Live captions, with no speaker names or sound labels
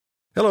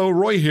Hello,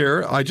 Roy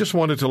here. I just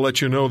wanted to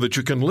let you know that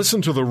you can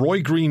listen to The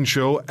Roy Green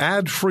Show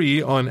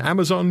ad-free on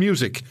Amazon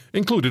Music,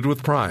 included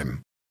with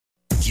Prime.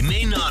 You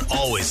may not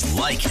always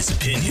like his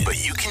opinion,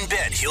 but you can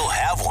bet he'll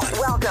have one.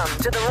 Welcome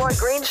to The Roy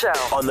Green Show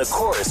On the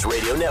Chorus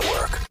Radio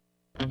Network.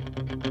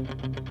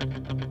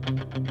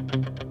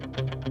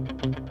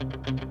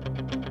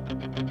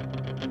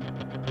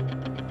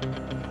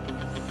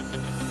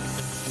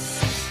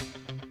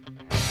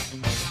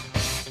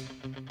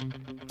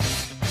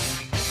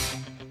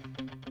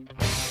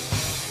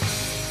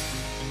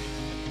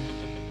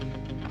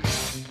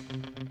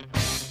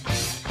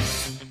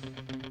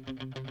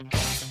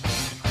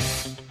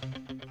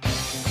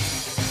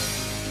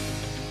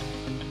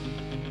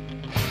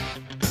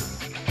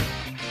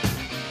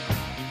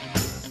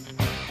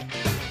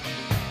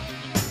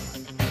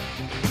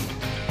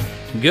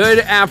 Good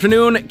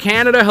afternoon,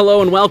 Canada. Hello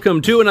and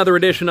welcome to another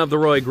edition of The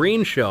Roy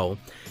Green Show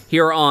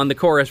here on the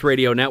Chorus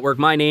Radio Network.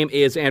 My name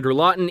is Andrew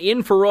Lawton,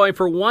 in for Roy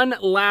for one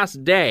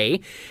last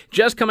day.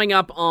 Just coming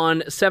up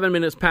on 7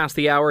 minutes past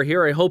the hour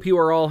here. I hope you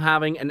are all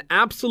having an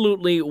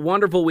absolutely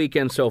wonderful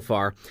weekend so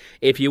far.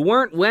 If you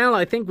weren't, well,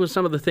 I think with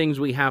some of the things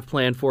we have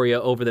planned for you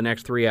over the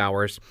next 3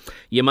 hours,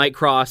 you might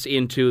cross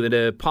into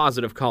the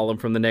positive column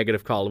from the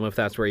negative column if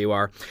that's where you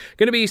are.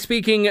 Going to be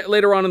speaking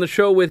later on in the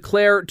show with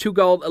Claire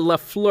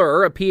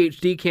Tugald-Lafleur, a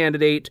PhD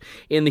candidate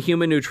in the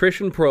Human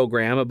Nutrition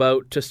Program,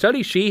 about a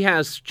study she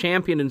has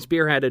championed and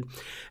spearheaded,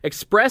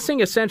 expressing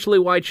essentially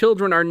why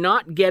children are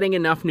not getting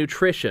enough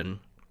nutrition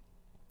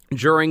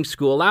during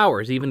school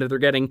hours. Even if they're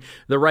getting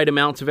the right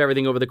amounts of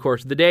everything over the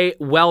course of the day,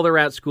 while they're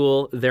at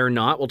school, they're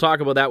not. We'll talk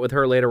about that with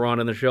her later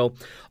on in the show.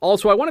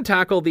 Also, I want to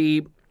tackle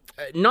the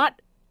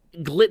not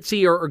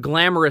glitzy or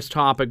glamorous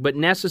topic, but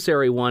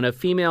necessary one of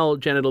female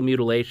genital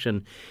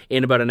mutilation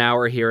in about an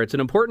hour here. It's an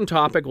important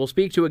topic. We'll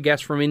speak to a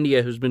guest from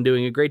India who's been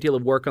doing a great deal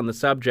of work on the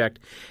subject,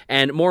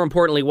 and more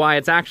importantly, why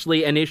it's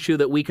actually an issue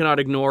that we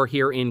cannot ignore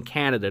here in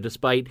Canada,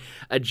 despite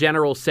a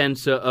general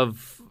sense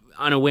of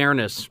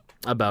unawareness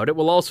about it.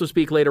 We'll also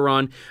speak later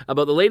on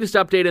about the latest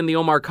update in the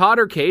Omar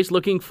Khadr case,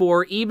 looking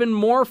for even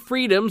more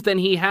freedoms than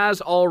he has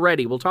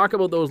already. We'll talk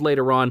about those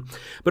later on.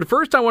 But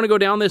first, I want to go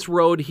down this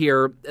road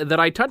here that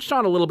I touched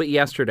on a little bit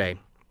yesterday.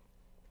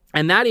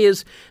 And that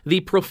is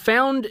the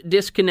profound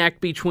disconnect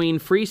between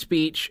free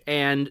speech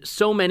and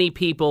so many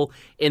people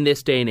in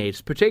this day and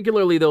age,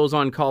 particularly those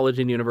on college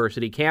and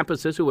university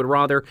campuses who would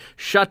rather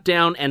shut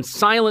down and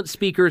silence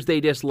speakers they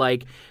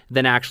dislike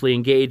than actually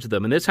engage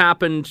them. And this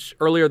happened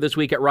earlier this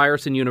week at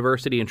Ryerson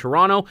University in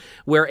Toronto,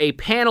 where a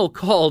panel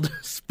called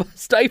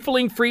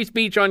Stifling Free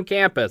Speech on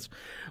Campus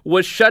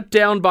was shut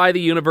down by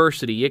the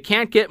university. You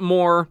can't get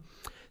more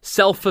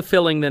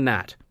self-fulfilling than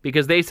that,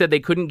 because they said they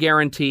couldn't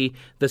guarantee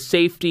the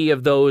safety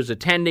of those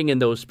attending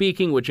and those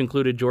speaking, which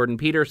included Jordan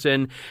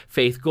Peterson,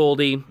 Faith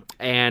Goldie,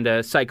 and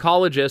a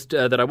psychologist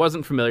that I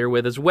wasn't familiar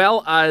with, as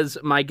well as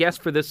my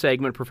guest for this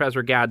segment,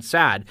 Professor Gad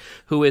Saad,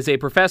 who is a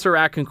professor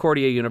at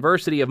Concordia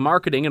University of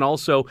Marketing and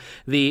also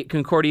the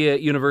Concordia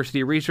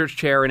University Research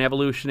Chair in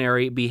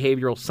Evolutionary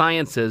Behavioral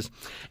Sciences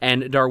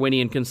and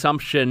Darwinian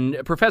Consumption.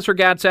 Professor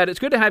Gad Saad, it's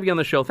good to have you on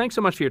the show. Thanks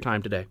so much for your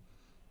time today.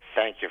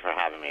 Thank you for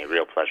having me.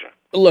 Real pleasure.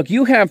 Look,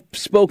 you have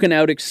spoken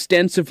out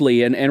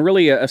extensively, and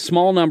really a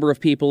small number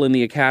of people in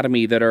the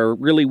academy that are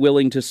really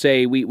willing to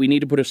say we need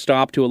to put a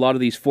stop to a lot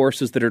of these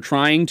forces that are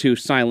trying to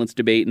silence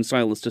debate and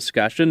silence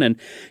discussion. And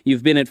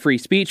you've been at free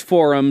speech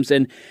forums,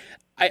 and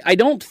I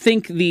don't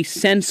think the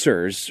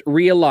censors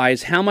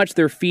realize how much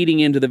they're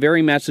feeding into the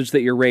very message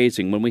that you're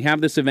raising. When we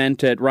have this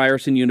event at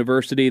Ryerson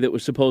University that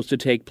was supposed to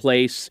take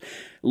place,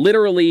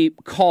 literally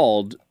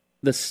called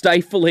the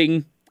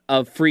stifling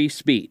of free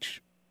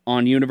speech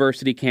on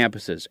university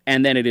campuses,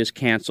 and then it is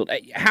canceled.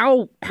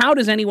 How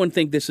does anyone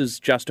think this is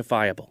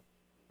justifiable?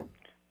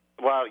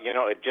 Well,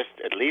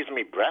 it leaves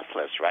me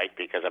breathless, right?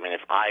 Because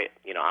if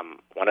I'm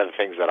one of the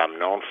things that I'm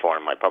known for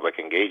in my public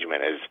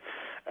engagement is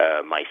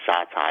my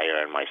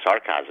satire and my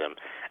sarcasm,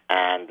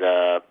 and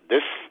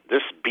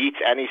this beats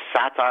any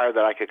satire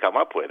that I could come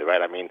up with,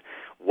 right?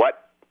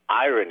 What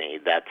irony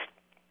that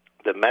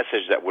the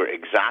message that we're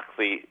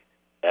exactly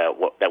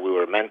that we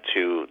were meant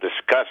to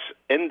discuss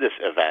in this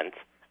event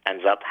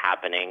ends up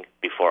happening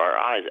before our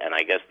eyes. And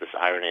I guess this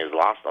irony is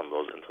lost on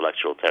those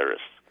intellectual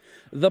terrorists.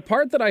 The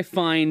part that I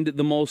find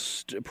the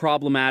most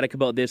problematic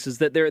about this is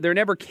that they're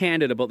never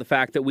candid about the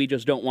fact that we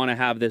just don't want to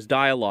have this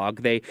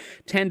dialogue. They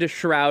tend to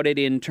shroud it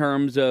in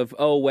terms of,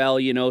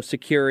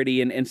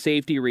 security and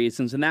safety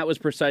reasons. And that was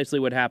precisely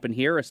what happened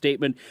here. A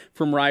statement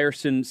from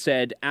Ryerson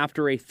said,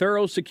 after a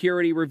thorough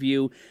security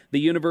review,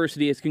 the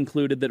university has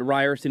concluded that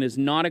Ryerson is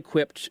not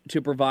equipped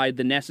to provide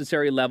the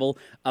necessary level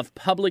of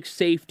public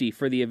safety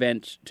for the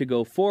event to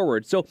go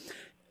forward. So,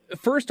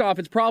 first off,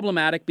 it's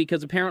problematic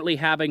because apparently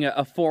having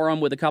a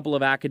forum with a couple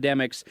of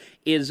academics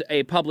is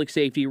a public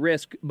safety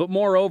risk, but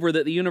moreover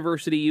that the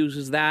university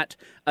uses that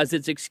as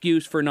its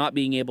excuse for not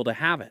being able to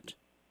have it.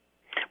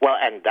 Well,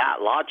 and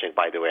that logic,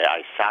 by the way,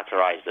 I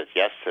satirized it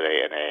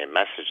yesterday in a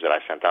message that I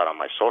sent out on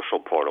my social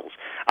portals.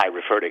 I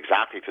referred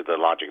exactly to the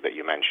logic that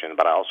you mentioned,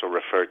 but I also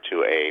referred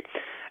to a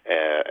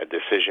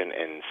decision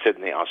in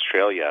Sydney,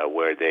 Australia,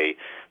 where they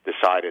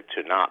decided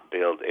to not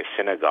build a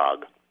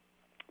synagogue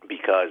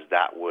because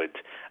that would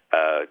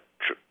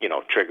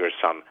trigger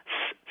some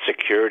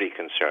security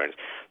concerns,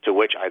 to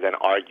which I then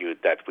argued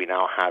that we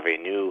now have a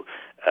new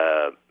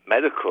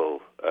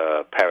medical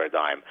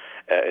paradigm.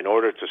 In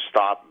order to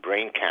stop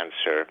brain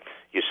cancer,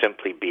 you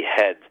simply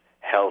behead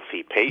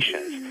healthy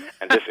patients,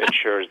 and this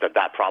ensures that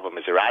that problem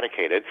is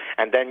eradicated,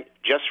 and then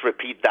just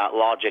repeat that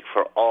logic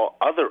for all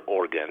other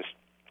organs,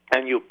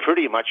 and you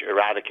pretty much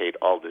eradicate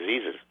all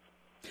diseases.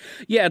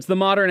 Yeah, it's the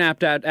modern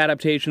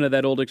adaptation of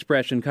that old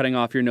expression, cutting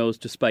off your nose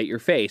to spite your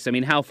face. I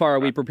mean, how far are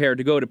we prepared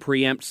to go to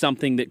preempt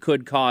something that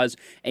could cause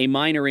a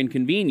minor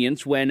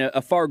inconvenience when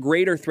a far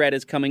greater threat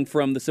is coming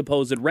from the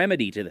supposed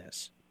remedy to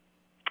this?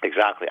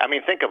 Exactly. I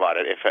mean, think about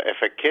it. If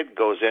a kid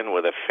goes in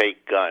with a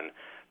fake gun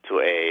to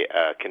a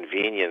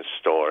convenience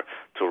store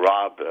to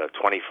rob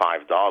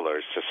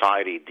 $25,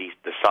 society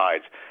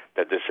decides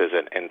that this is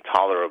an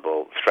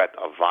intolerable threat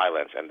of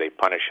violence, and they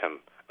punish him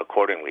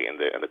accordingly in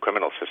the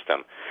criminal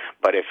system.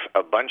 But if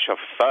a bunch of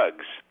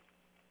thugs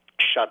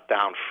shut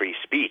down free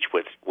speech,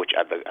 which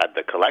at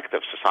the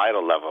collective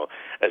societal level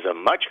is a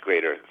much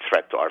greater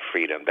threat to our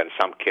freedom than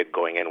some kid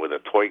going in with a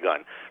toy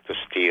gun to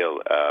steal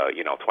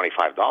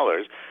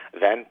 $25,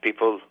 then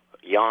people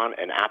yawn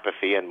in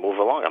apathy and move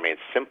along. I mean,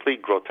 it's simply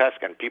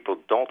grotesque, and people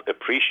don't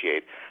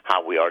appreciate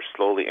how we are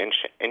slowly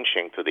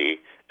inching to the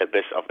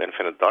abyss of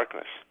infinite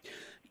darkness.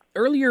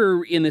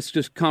 Earlier in this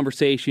just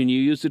conversation, you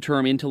used the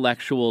term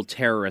intellectual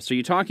terrorists. Are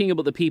you talking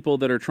about the people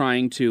that are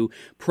trying to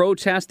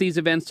protest these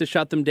events to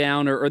shut them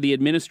down, or the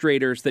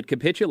administrators that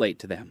capitulate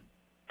to them?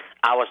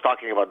 I was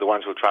talking about the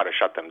ones who try to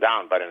shut them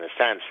down, but in a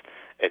sense,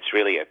 it's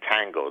really a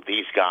tango.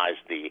 These guys,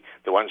 the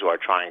ones who are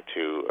trying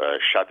to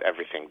shut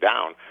everything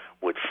down,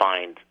 would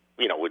find,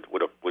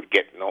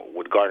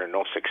 would garner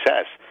no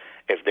success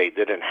if they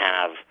didn't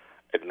have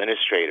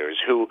administrators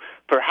who,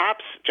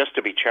 perhaps just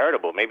to be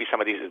charitable, maybe some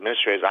of these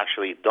administrators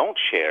actually don't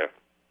share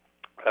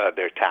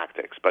their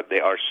tactics, but they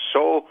are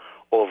so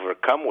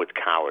overcome with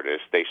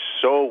cowardice, they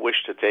so wish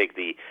to take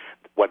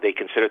what they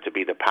consider to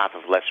be the path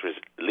of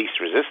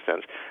least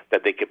resistance,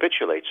 that they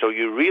capitulate. So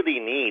you really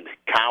need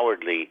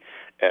cowardly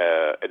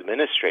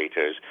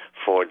administrators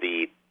for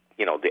the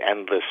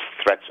endless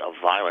threats of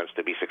violence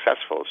to be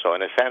successful. So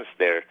in a sense,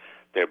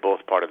 they're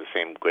both part of the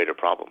same greater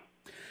problem.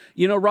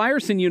 You know,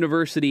 Ryerson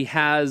University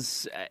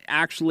has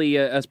actually,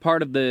 as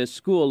part of the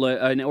school,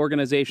 an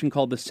organization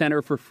called the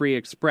Center for Free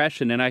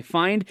Expression, and I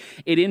find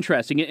it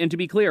interesting. And to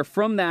be clear,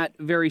 from that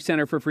very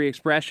Center for Free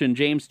Expression,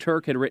 James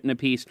Turk had written a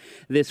piece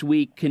this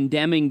week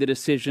condemning the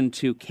decision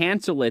to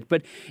cancel it.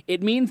 But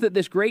it means that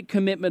this great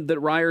commitment that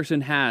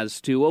Ryerson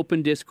has to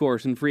open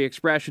discourse and free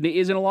expression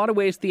is in a lot of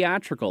ways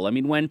theatrical. I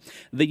mean, when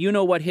the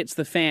you-know-what hits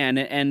the fan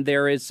and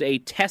there is a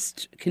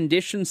test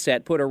condition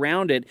set put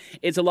around it,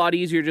 it's a lot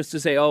easier just to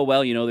say, oh,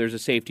 well, there's a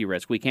safety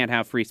risk. We can't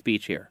have free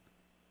speech here.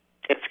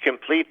 It's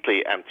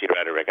completely empty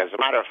rhetoric. As a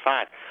matter of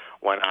fact,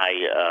 when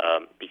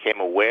I became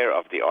aware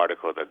of the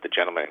article that the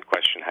gentleman in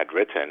question had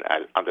written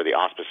under the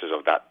auspices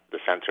of the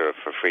Center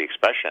for Free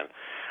Expression,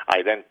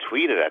 I then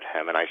tweeted at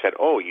him and I said,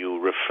 oh, you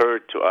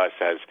referred to us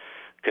as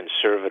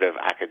conservative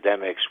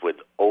academics with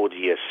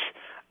odious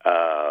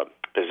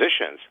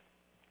positions.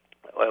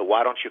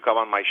 Why don't you come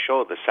on my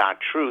show, The Sad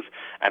Truth,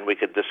 and we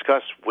could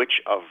discuss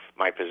which of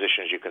my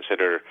positions you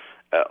consider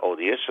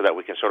odious so that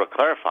we can sort of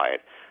clarify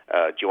it.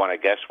 Do you want to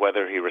guess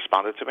whether he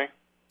responded to me?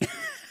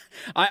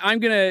 I'm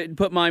going to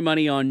put my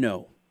money on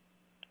no.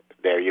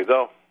 There you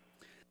go.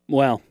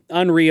 Well,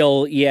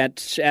 unreal,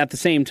 yet at the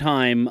same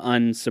time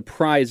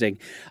unsurprising.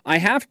 I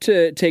have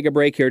to take a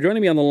break here.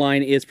 Joining me on the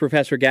line is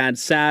Professor Gad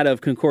Saad of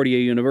Concordia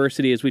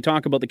University as we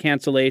talk about the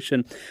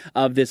cancellation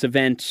of this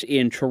event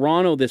in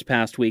Toronto this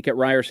past week at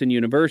Ryerson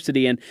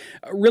University and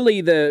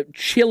really the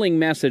chilling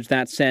message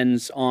that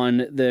sends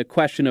on the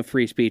question of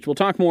free speech. We'll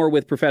talk more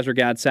with Professor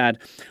Gad Saad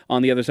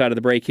on the other side of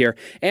the break here.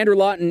 Andrew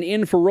Lawton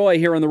in for Roy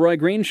here on The Roy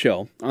Green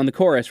Show on the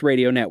Chorus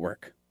Radio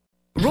Network.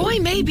 Roy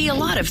may be a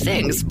lot of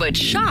things, but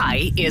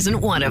shy isn't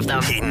one of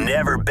them. He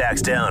never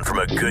backs down from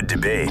a good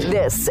debate.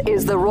 This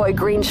is The Roy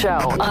Green Show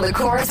on the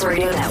Chorus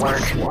Radio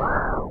Network.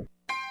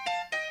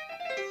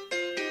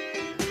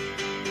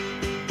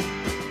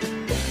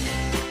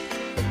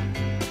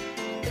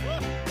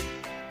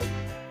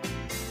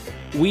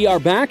 We are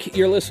back.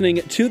 You're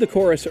listening to the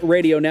Chorus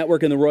Radio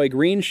Network and The Roy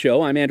Green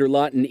Show. I'm Andrew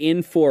Lawton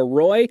in for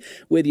Roy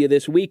with you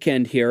this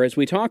weekend here as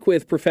we talk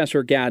with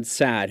Professor Gad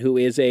Saad, who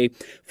is a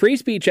free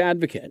speech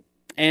advocate.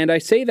 And I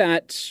say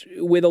that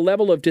with a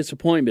level of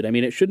disappointment. I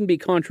mean, it shouldn't be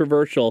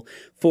controversial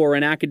for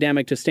an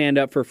academic to stand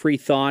up for free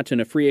thought and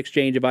a free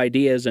exchange of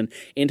ideas and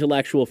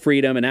intellectual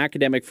freedom and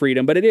academic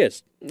freedom, but it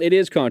is. It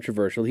is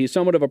controversial. He's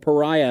somewhat of a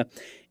pariah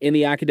in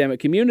the academic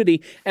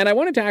community. And I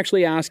wanted to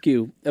actually ask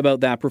you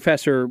about that,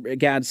 Professor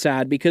Gad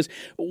Saad, because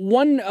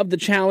one of the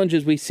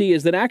challenges we see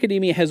is that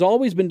academia has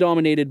always been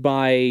dominated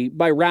by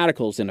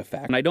radicals, in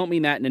effect. And I don't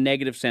mean that in a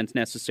negative sense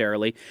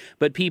necessarily,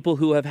 but people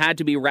who have had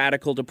to be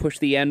radical to push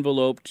the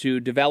envelope to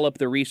develop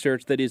the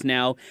research that is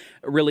now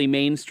really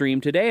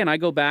mainstream today. And I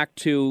go back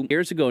to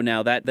years ago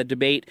now, that the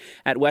debate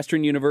at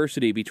Western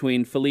University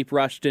between Philippe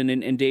Rushton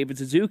and David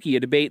Suzuki, a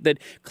debate that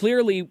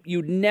clearly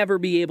you'd never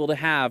be able to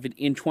have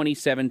in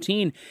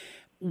 2017.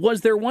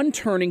 Was there one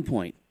turning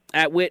point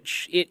at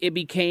which it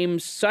became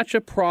such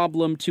a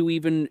problem to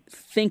even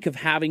think of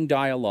having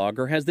dialogue,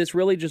 or has this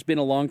really just been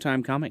a long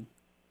time coming?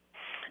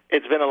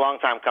 It's been a long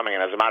time coming,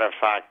 and as a matter of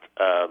fact,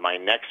 my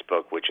next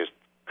book, which is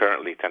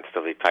currently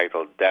tentatively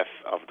titled Death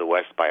of the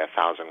West by a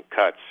Thousand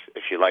Cuts,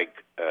 if you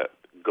like,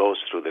 goes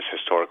through this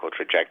historical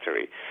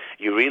trajectory.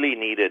 You really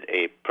needed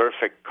a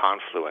perfect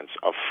confluence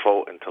of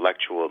faux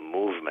intellectual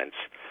movements.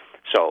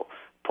 So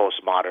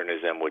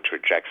postmodernism, which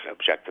rejects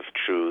objective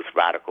truth,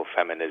 radical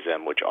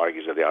feminism, which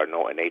argues that there are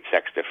no innate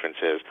sex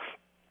differences,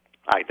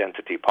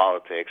 identity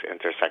politics,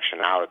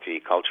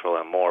 intersectionality, cultural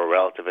and moral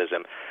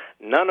relativism.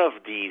 None of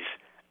these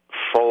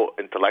faux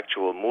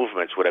intellectual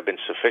movements would have been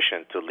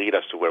sufficient to lead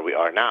us to where we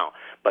are now.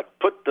 But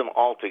put them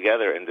all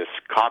together in this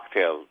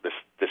cocktail,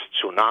 this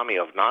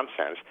tsunami of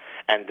nonsense,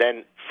 and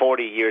then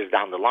 40 years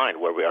down the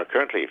line, where we're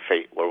currently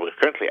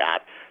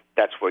at,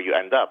 that's where you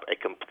end up, a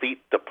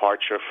complete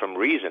departure from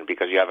reason,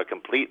 because you have a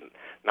complete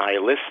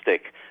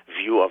nihilistic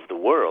view of the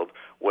world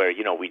where,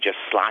 we just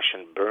slash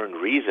and burn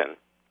reason.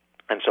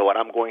 And so what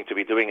I'm going to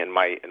be doing in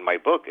my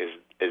book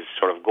is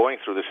sort of going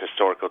through this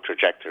historical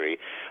trajectory,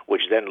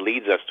 which then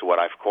leads us to what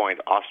I've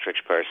coined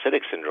ostrich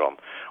parasitic syndrome,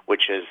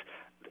 which is,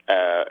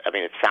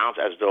 it sounds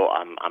as though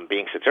I'm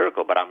being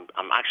satirical, but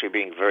I'm actually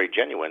being very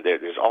genuine.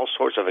 There's all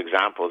sorts of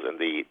examples in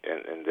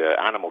the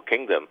animal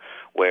kingdom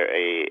where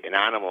an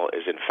animal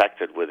is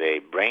infected with a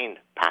brain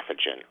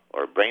pathogen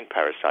or a brain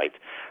parasite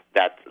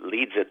that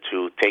leads it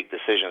to take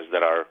decisions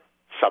that are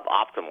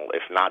suboptimal,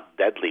 if not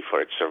deadly,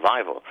 for its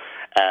survival.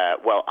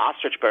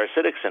 Ostrich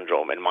parasitic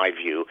syndrome, in my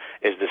view,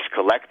 is this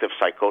collective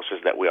psychosis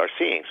that we are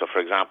seeing. So, for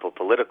example,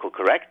 political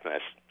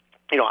correctness.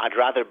 I'd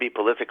rather be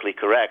politically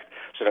correct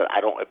so that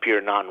I don't appear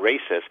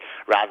non-racist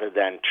rather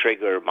than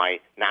trigger my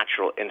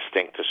natural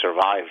instinct to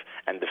survive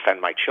and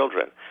defend my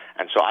children.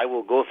 And so I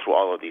will go through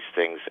all of these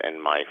things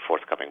in my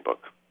forthcoming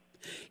book.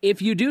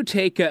 If you do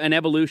take an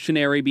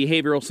evolutionary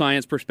behavioral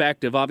science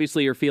perspective,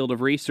 obviously your field of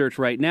research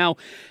right now,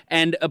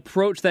 and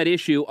approach that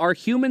issue, are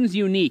humans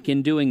unique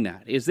in doing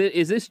that? Is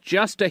this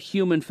just a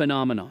human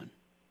phenomenon?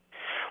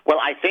 Well,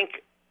 I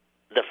think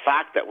the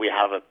fact that we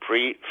have a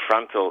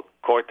prefrontal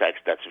cortex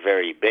that's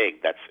very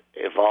big, that's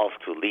evolved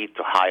to lead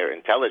to higher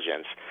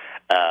intelligence,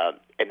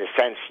 in a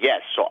sense,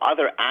 yes. So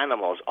other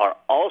animals are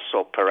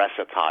also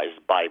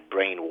parasitized by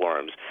brain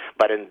worms,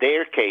 but in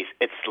their case,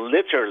 it's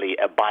literally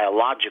a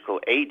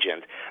biological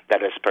agent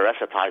that is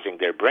parasitizing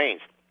their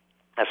brains.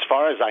 As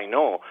far as I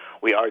know,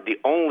 we are the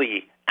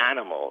only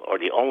animal or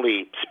the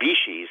only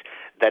species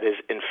that is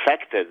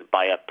infected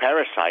by a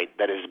parasite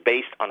that is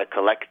based on a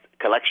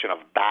collection of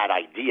bad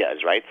ideas,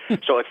 right?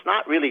 So it's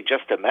not really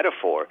just a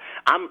metaphor.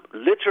 I'm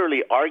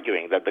literally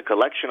arguing that the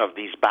collection of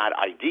these bad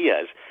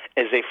ideas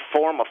is a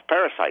form of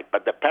parasite,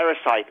 but the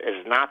parasite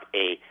is not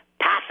a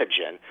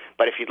pathogen,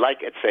 but if you'd like,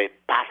 it's a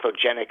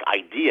pathogenic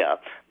idea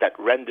that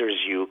renders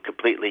you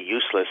completely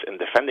useless in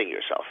defending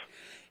yourself.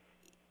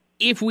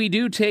 If we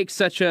do take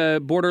such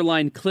a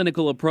borderline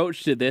clinical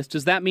approach to this,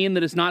 does that mean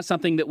that it's not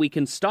something that we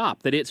can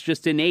stop, that it's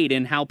just innate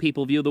in how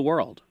people view the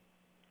world?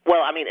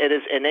 Well, it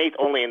is innate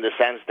only in the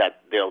sense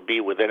that there'll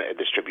be within a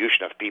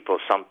distribution of people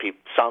some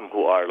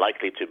who are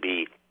likely to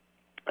be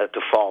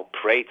to fall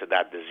prey to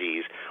that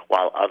disease,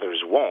 while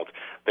others won't.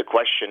 The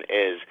question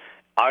is,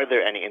 are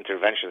there any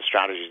intervention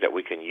strategies that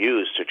we can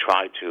use to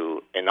try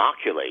to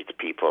inoculate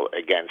people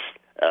against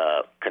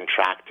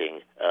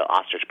contracting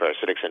ostrich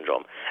parasitic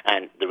syndrome?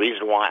 And the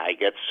reason why I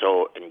get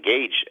so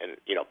engaged and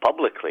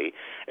publicly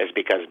is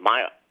because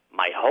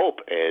my hope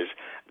is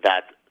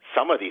that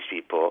some of these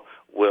people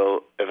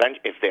will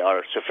if they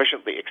are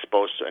sufficiently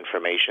exposed to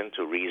information,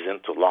 to reason,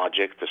 to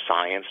logic, to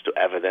science, to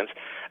evidence,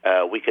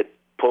 we could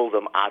pull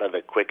them out of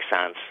the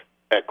quicksand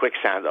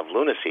of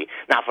lunacy.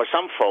 Now, for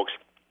some folks,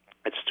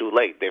 it's too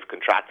late. They've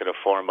contracted a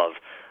form of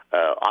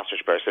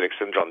ostrich parasitic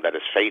syndrome that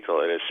is fatal.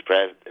 It is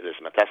spread, it is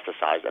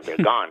metastasized, and they're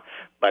gone.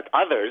 But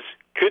others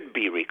could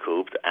be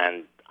recouped,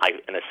 and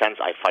in a sense,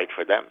 I fight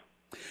for them.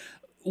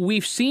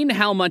 We've seen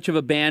how much of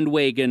a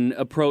bandwagon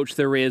approach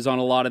there is on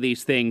a lot of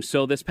these things.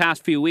 So this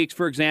past few weeks,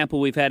 for example,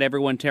 we've had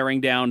everyone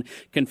tearing down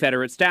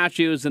Confederate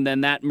statues, and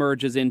then that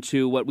merges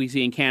into what we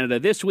see in Canada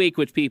this week,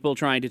 which people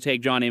trying to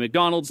take John A.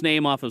 Macdonald's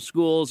name off of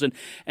schools.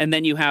 And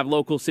then you have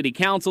local city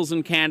councils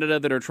in Canada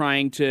that are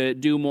trying to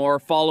do more,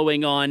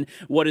 following on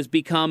what has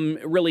become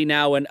really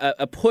now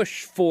a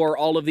push for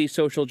all of these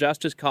social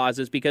justice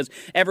causes, because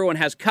everyone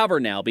has cover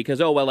now, because,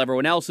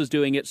 everyone else is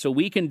doing it, so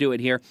we can do it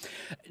here.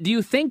 Do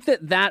you think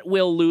that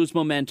will lose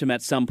momentum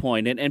at some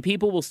point, and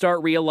people will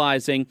start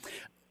realizing,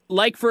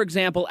 like, for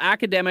example,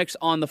 academics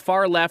on the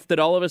far left that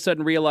all of a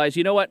sudden realize,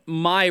 you know what,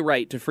 my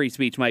right to free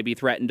speech might be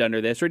threatened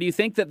under this? Or do you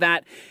think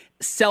that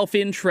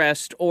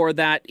self-interest or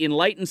that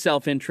enlightened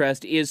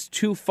self-interest is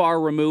too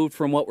far removed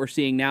from what we're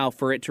seeing now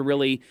for it to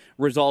really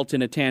result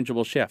in a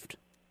tangible shift?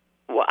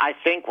 Well, I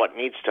think what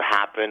needs to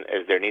happen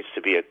is there needs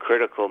to be a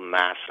critical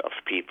mass of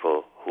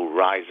people who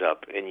rise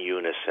up in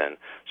unison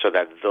so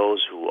that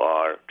those who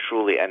are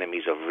truly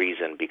enemies of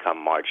reason become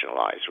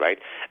marginalized, right?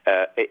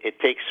 It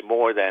takes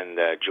more than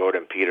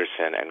Jordan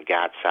Peterson and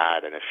Gad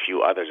Saad and a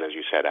few others, as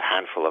you said, a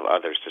handful of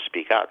others to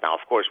speak out. Now,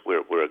 of course,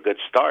 we're a good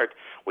start.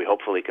 We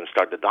hopefully can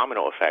start the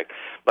domino effect.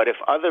 But if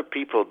other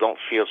people don't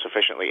feel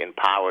sufficiently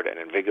empowered and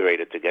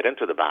invigorated to get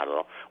into the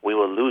battle, we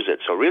will lose it.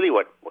 So really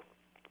what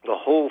the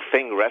whole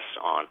thing rests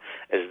on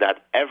is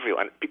that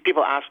everyone,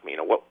 people ask me,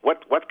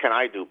 what can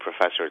I do,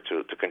 Professor,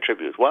 to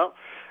contribute? Well,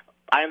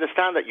 I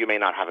understand that you may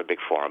not have a big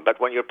forum,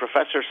 but when your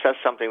professor says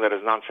something that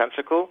is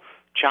nonsensical,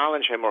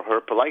 challenge him or her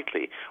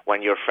politely.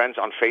 When your friends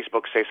on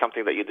Facebook say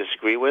something that you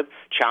disagree with,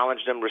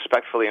 challenge them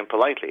respectfully and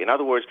politely. In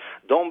other words,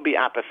 don't be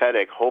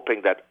apathetic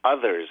hoping that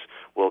others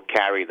will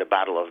carry the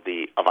battle of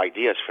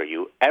ideas for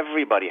you.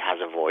 Everybody has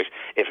a voice.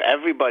 If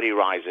everybody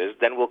rises,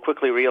 then we'll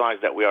quickly realize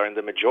that we are in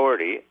the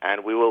majority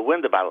and we will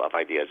win the battle of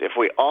ideas. If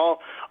we all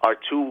are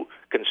too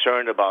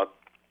concerned about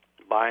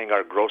buying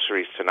our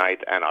groceries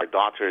tonight and our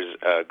daughter's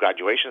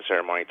graduation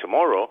ceremony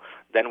tomorrow,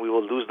 then we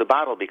will lose the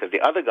battle because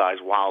the other guys,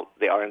 while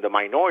they are in the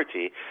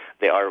minority,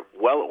 they are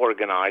well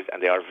organized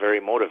and they are very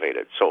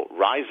motivated. So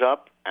rise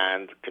up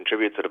and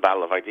contribute to the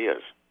battle of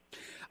ideas.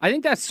 I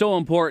think that's so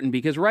important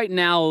because right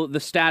now the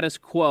status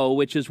quo,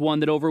 which is one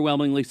that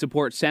overwhelmingly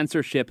supports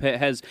censorship,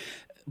 has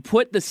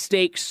put the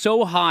stakes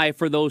so high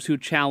for those who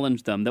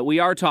challenge them that we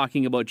are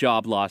talking about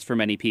job loss for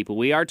many people.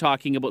 We are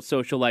talking about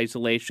social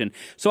isolation.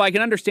 So I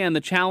can understand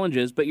the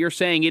challenges, but you're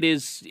saying it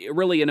is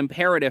really an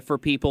imperative for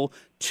people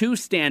to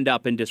stand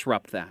up and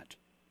disrupt that.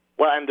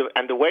 Well,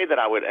 and the way that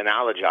I would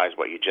analogize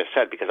what you just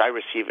said, because I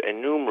receive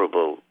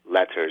innumerable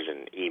letters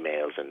and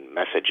emails and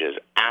messages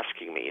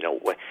asking me,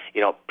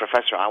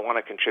 Professor, I want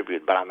to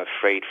contribute, but I'm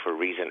afraid for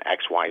reason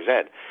X, Y,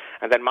 Z.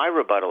 And then my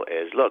rebuttal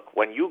is, look,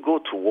 when you go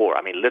to war,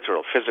 I mean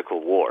literal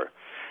physical war,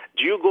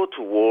 do you go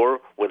to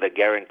war with a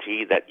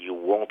guarantee that you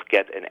won't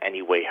get in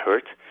any way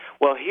hurt?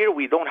 Well, here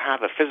we don't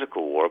have a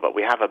physical war, but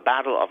we have a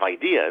battle of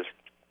ideas,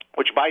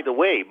 which, by the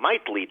way,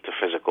 might lead to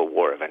physical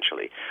war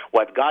eventually.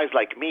 What guys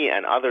like me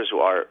and others who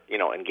are,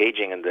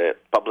 engaging in the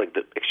public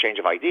exchange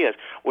of ideas,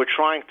 we're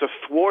trying to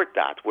thwart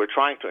that. We're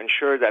trying to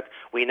ensure that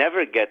we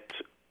never get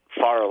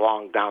far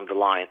along down the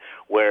line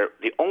where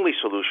the only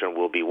solution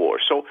will be war.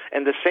 So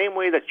in the same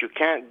way that you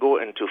can't go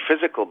into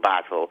physical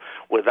battle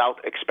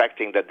without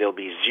expecting that there'll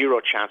be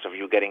zero chance of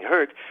you getting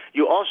hurt,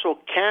 you also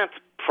can't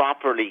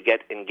properly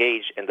get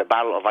engaged in the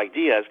battle of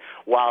ideas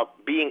while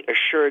being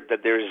assured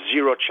that there's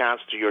zero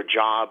chance to your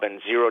job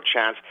and zero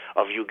chance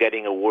of you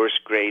getting a worse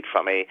grade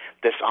from a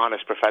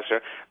dishonest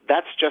professor.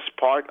 That's just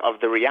part of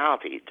the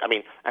reality. I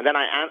mean, and then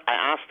I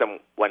ask them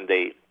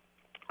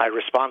I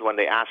respond when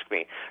they ask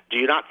me, do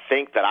you not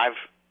think that I've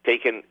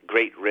taken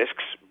great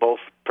risks, both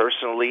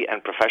personally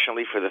and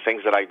professionally, for the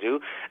things that I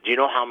do? Do you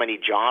know how many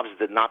jobs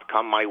did not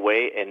come my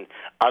way in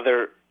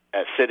other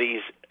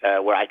cities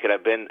where I could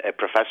have been a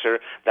professor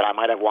that I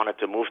might have wanted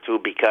to move to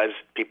because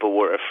people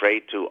were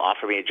afraid to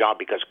offer me a job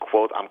because,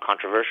 quote, I'm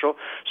controversial?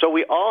 So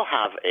we all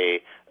have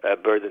a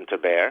burden to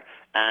bear,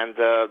 and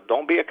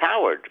don't be a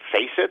coward.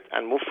 Face it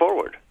and move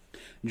forward.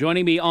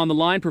 Joining me on the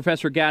line,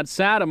 Professor Gad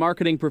Saad, a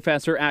marketing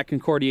professor at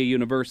Concordia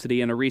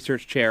University and a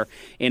research chair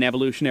in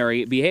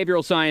evolutionary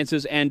behavioral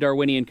sciences and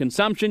Darwinian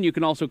consumption. You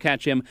can also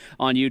catch him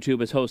on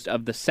YouTube as host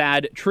of The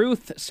Sad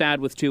Truth,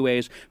 Sad with 2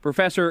 A's.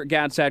 Professor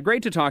Gad Saad,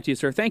 great to talk to you,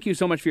 sir. Thank you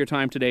so much for your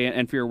time today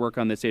and for your work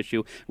on this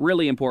issue.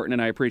 Really important,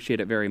 and I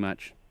appreciate it very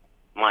much.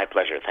 My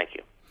pleasure. Thank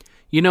you.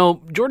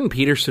 Jordan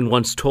Peterson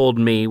once told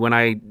me when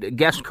I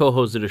guest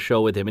co-hosted a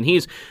show with him, and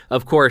he's,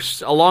 of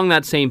course, along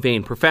that same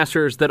vein,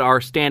 professors that are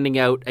standing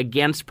out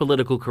against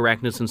political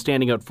correctness and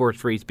standing out for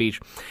free speech.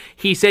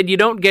 He said you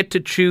don't get to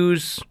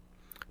choose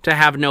to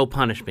have no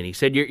punishment. He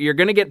said you're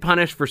going to get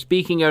punished for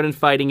speaking out and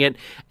fighting it,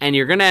 and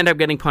you're going to end up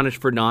getting punished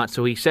for not.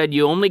 So he said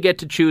you only get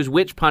to choose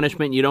which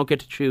punishment. You don't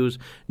get to choose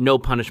no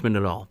punishment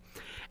at all.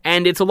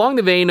 And it's along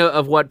the vein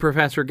of what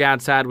Professor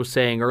Gad Saad was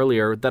saying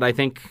earlier that I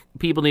think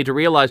people need to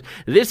realize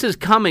this is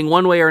coming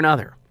one way or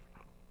another.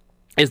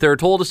 Is there a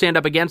toll to stand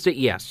up against it?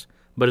 Yes.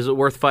 But is it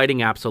worth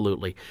fighting?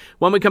 Absolutely.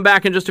 When we come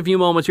back in just a few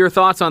moments, your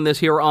thoughts on this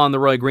here on The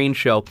Roy Green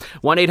Show.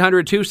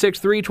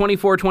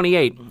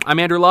 1-800-263-2428. I'm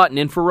Andrew Lawton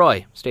in for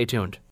Roy. Stay tuned.